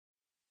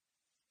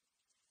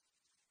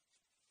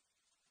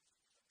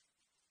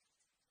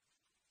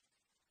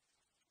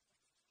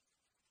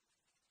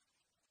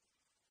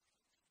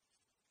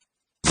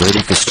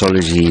Vedic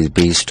astrology is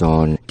based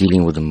on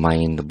dealing with the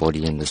mind, the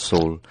body and the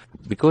soul.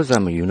 Because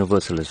I'm a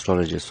universal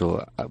astrologer,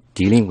 so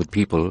dealing with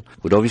people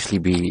would obviously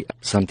be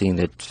something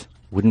that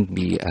wouldn't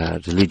be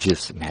a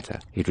religious matter.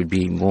 It would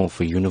be more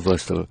of a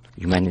universal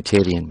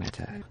humanitarian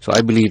matter. So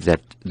I believe that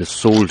the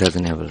soul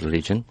doesn't have a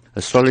religion.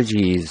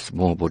 Astrology is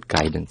more about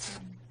guidance.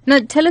 Now,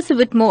 tell us a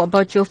bit more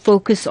about your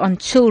focus on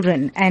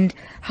children and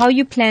how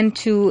you plan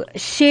to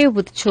share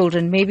with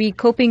children, maybe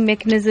coping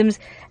mechanisms,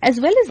 as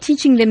well as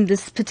teaching them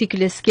this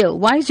particular skill.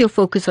 Why is your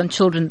focus on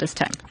children this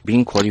time?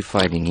 Being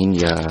qualified in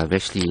India, I've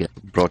actually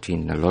brought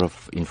in a lot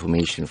of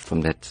information from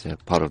that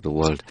part of the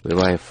world, where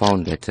I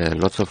found that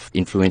lots of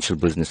influential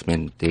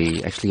businessmen,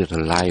 they actually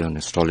rely on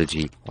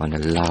astrology on a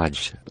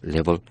large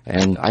level.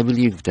 And I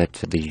believe that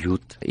the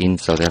youth in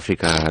South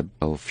Africa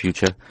are our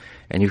future.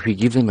 And if we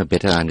give them a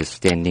better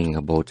understanding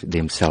about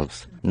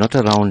themselves, not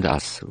around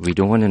us, we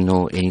don't want to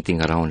know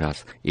anything around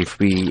us. If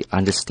we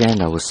understand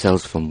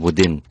ourselves from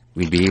within,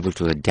 we'll be able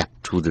to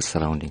adapt to the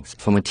surroundings.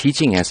 From a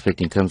teaching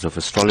aspect in terms of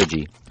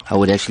astrology, I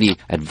would actually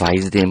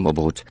advise them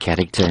about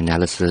character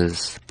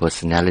analysis,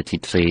 personality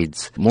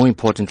traits, more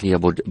importantly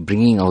about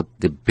bringing out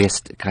the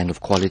best kind of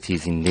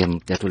qualities in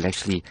them that will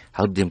actually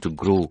help them to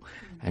grow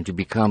and to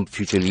become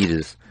future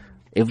leaders.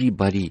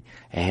 Everybody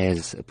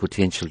has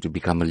potential to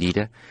become a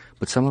leader,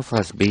 but some of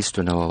us, based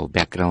on our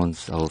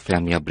backgrounds, our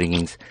family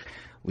upbringings,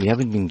 we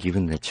haven't been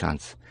given the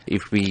chance.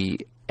 If we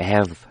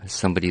have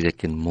somebody that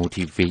can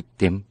motivate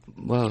them,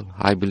 well,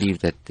 I believe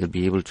that they'll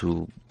be able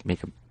to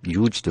make a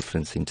huge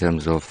difference in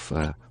terms of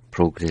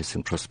progress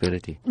and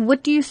prosperity.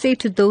 What do you say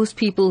to those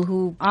people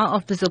who are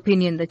of this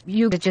opinion that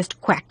you are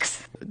just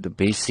quacks? The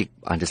basic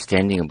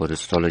understanding about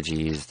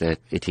astrology is that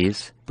it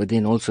is, but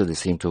then also the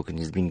same token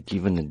has been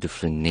given a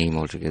different name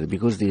altogether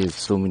because there's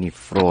so many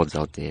frauds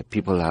out there.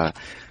 People are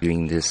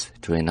doing this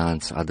to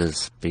enhance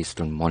others based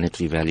on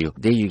monetary value.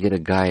 There you get a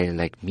guy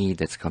like me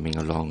that's coming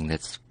along,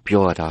 that's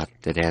pure at heart,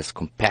 that has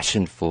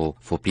compassion for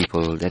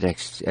people, that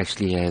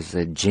actually has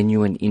a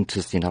genuine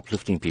interest in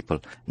uplifting people.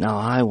 Now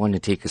I want to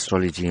take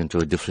astrology into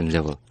a different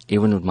level.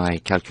 Even with my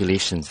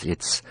calculations,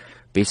 it's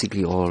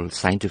basically all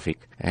scientific.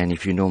 And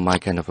if you know, my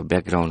kind of a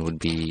background would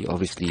be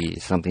obviously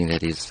something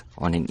that is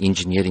on an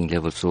engineering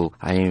level. So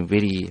I am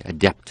very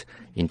adept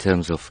in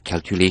terms of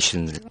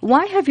calculations.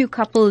 Why have you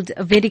coupled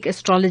Vedic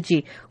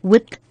astrology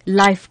with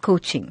life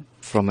coaching?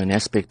 From an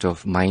aspect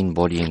of mind,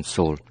 body and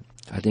soul,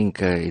 I think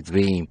it's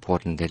very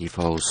important that if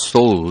our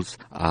souls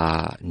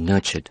are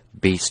nurtured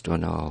based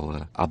on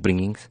our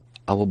upbringings,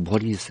 our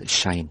bodies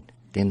shine.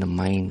 Then the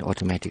mind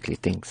automatically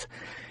thinks.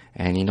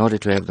 And in order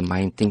to have the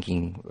mind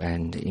thinking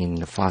and in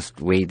the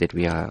fast way that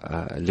we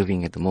are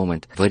living at the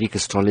moment, Vedic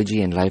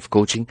astrology and life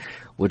coaching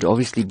would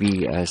obviously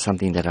be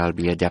something that I'll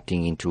be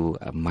adapting into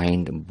a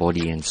mind,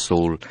 body and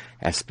soul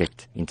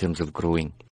aspect in terms of growing.